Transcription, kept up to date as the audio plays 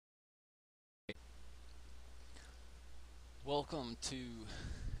Welcome to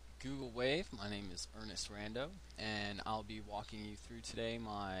Google Wave. My name is Ernest Rando, and I'll be walking you through today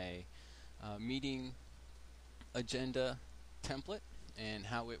my meeting agenda template and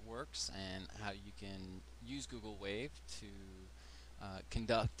how it works and how you can use Google Wave to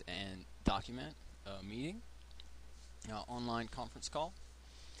conduct and document a meeting, online conference call.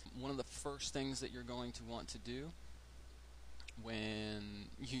 One of the first things that you're going to want to do when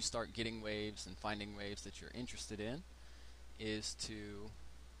you start getting waves and finding waves that you're interested in is to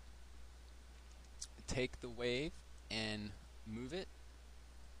take the wave and move it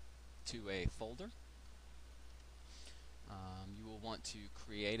to a folder. You will want to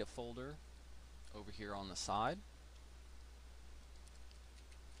create a folder over here on the side.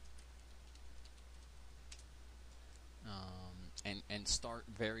 And start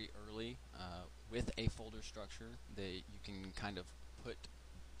very early with a folder structure that you can kind of put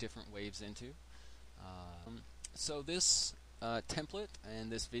different waves into. So this template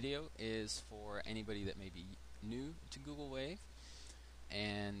and this video is for anybody that may be new to Google Wave,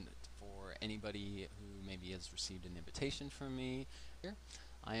 and for anybody who maybe has received an invitation from me. Here,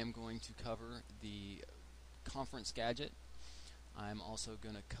 I am going to cover the conference gadget. I'm also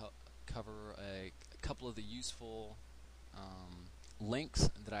going to cover a couple of the useful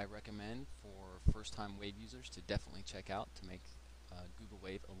links that I recommend for first-time Wave users to definitely check out to make Google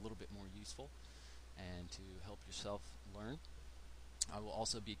Wave a little bit more useful and to help yourself learn. I will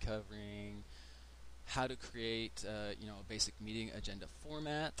also be covering how to create a basic meeting agenda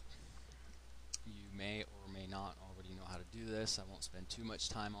format. You may or may not already know how to do this. I won't spend too much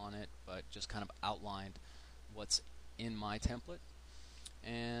time on it, but just kind of outlined what's in my template.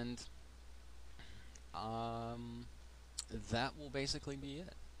 And that will basically be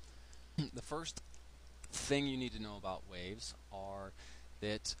it. The first thing you need to know about waves are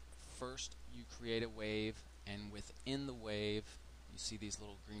that first you create a wave, and within the wave you see these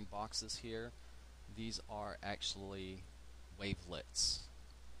little green boxes here. These are actually wavelets.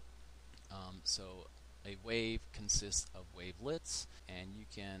 So a wave consists of wavelets, and you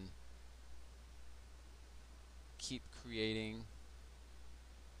can keep creating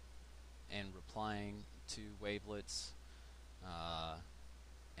and replying to wavelets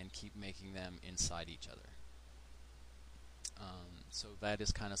and keep making them inside each other. So that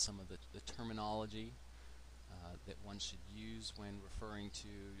is kind of some of the terminology that one should use when referring to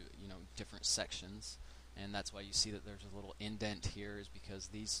different sections, and that's why you see that there's a little indent here, is because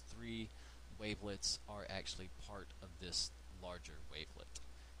these three wavelets are actually part of this larger wavelet,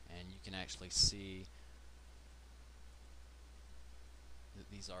 and you can actually see that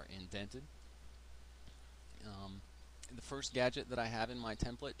these are indented. The first gadget that I have in my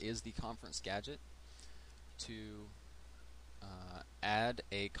template is the conference gadget. To add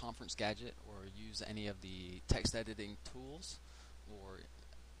a conference gadget or use any of the text editing tools or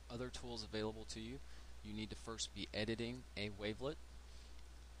other tools available to you, you need to first be editing a wavelet.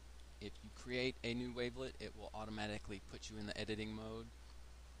 If you create a new wavelet, it will automatically put you in the editing mode.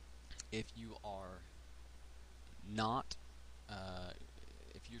 If you are not,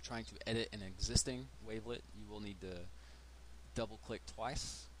 if you're trying to edit an existing wavelet, you will need to double click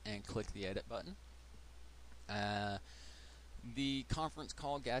twice and click the edit button. The conference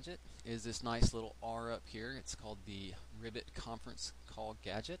call gadget is this nice little R up here. It's called the Ribbit Conference Call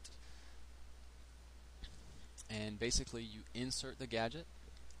Gadget. And basically you insert the gadget,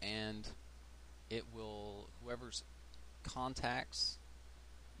 and it will, whoever's contacts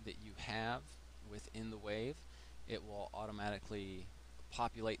that you have within the wave, it will automatically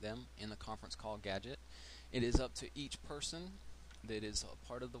populate them in the conference call gadget. It is up to each person that is a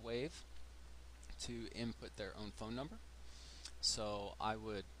part of the wave to input their own phone number. So I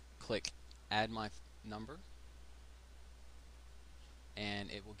would click add my number,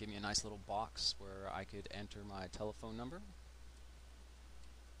 and it will give me a nice little box where I could enter my telephone number.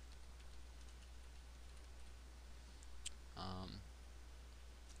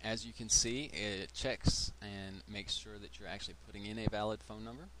 As you can see, it checks and makes sure that you're actually putting in a valid phone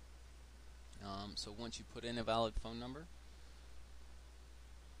number. So once you put in a valid phone number,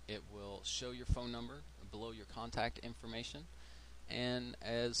 it will show your phone number below your contact information. And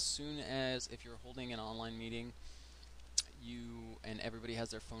as soon as, if you're holding an online meeting, you and everybody has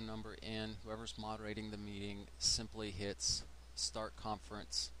their phone number in, whoever's moderating the meeting simply hits start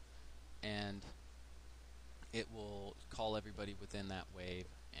conference, and it will call everybody within that wave,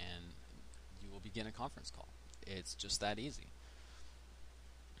 and you will begin a conference call. It's just that easy.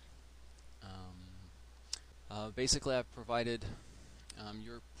 Basically, I've provided,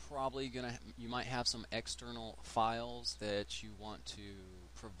 you're probably you might have some external files that you want to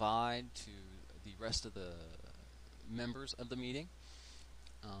provide to the rest of the members of the meeting.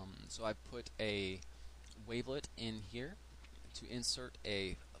 So I put a wavelet in here to insert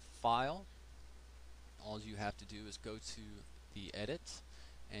a file. All you have to do is go to the edit,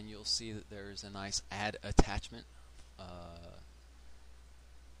 and you'll see that there's a nice add attachment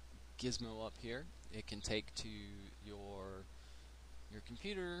gizmo up here. It can take to your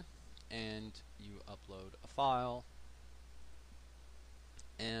computer, and you upload a file,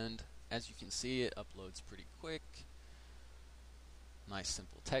 and as you can see, it uploads pretty quick. Nice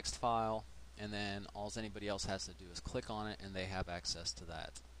simple text file, and then all anybody else has to do is click on it, and they have access to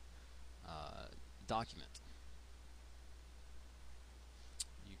that document.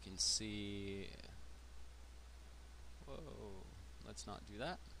 You can see, whoa, let's not do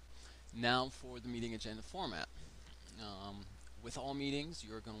that. Now for the meeting agenda format. With all meetings,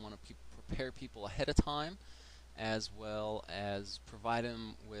 you're going to want to prepare people ahead of time, as well as provide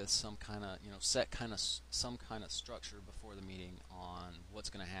them with some kind of, some kind of structure before the meeting on what's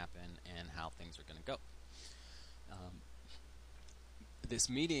going to happen and how things are going to go. This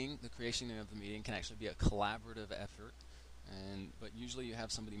meeting, the creation of the meeting, can actually be a collaborative effort, but usually you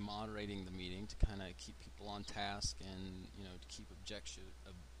have somebody moderating the meeting to kind of keep people on task and to keep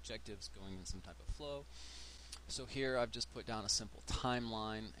objectives going in some type of flow. So here I've just put down a simple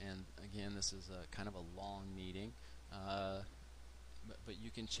timeline, and again, this is a kind of a long meeting, but you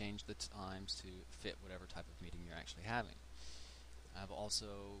can change the times to fit whatever type of meeting you're actually having. I've also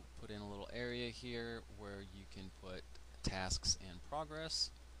put in a little area here where you can put tasks in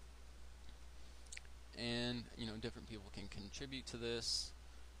progress, and different people can contribute to this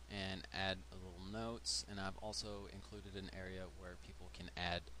and add a little notes, and I've also included an area where people can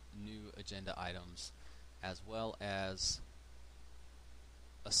add new agenda items, as well as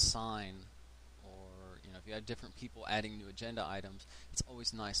assign, or if you have different people adding new agenda items, it's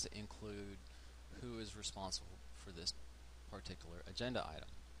always nice to include who is responsible for this particular agenda item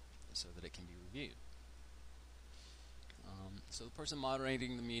so that it can be reviewed. So the person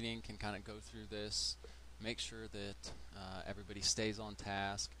moderating the meeting can kind of go through this, make sure that everybody stays on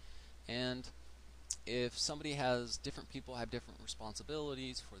task, and if different people have different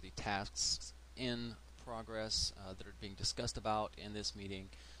responsibilities for the tasks in progress that are being discussed about in this meeting,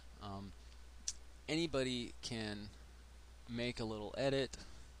 anybody can make a little edit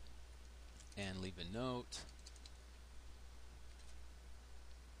and leave a note.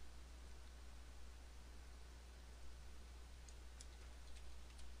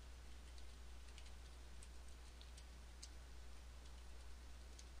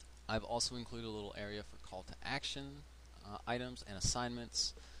 I've also included a little area for call to action items and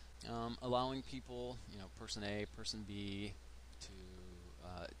assignments, allowing people, person A, person B, to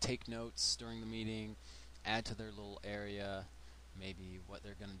take notes during the meeting, add to their little area, maybe what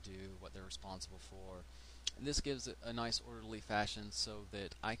they're going to do, what they're responsible for. And this gives it a nice orderly fashion so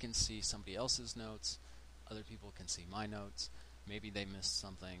that I can see somebody else's notes, other people can see my notes. Maybe they missed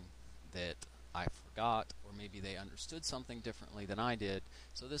something that I forgot, or maybe they understood something differently than I did,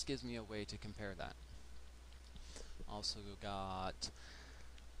 so this gives me a way to compare that. Also got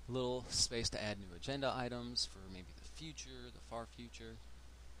a little space to add new agenda items for maybe the future, the far future.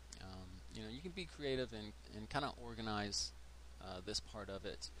 You can be creative and kind of organize this part of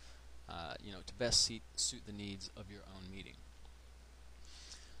it, to best suit the needs of your own meeting.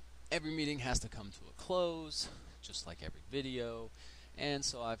 Every meeting has to come to a close, just like every video, and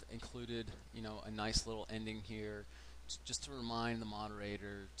so I've included, a nice little ending here, just to remind the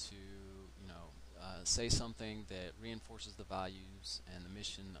moderator to, say something that reinforces the values and the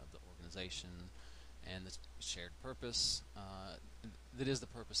mission of the organization and the shared purpose that is the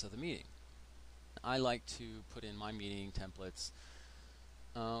purpose of the meeting. I like to put in my meeting templates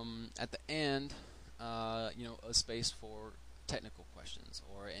at the end, a space for technical questions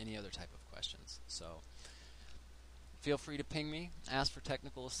or any other type of questions. So feel free to ping me, ask for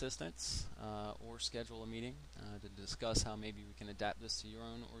technical assistance, or schedule a meeting to discuss how maybe we can adapt this to your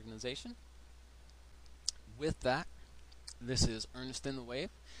own organization. With that, this is Ernest in the Wave,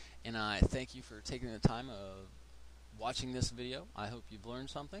 and I thank you for taking the time of watching this video. I hope you've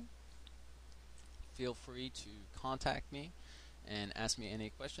learned something. Feel free to contact me and ask me any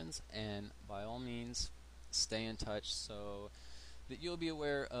questions, and by all means, stay in touch so that you'll be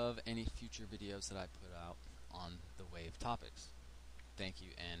aware of any future videos that I put out on the Wave topics. Thank you,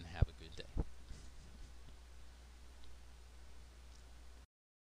 and have a good day.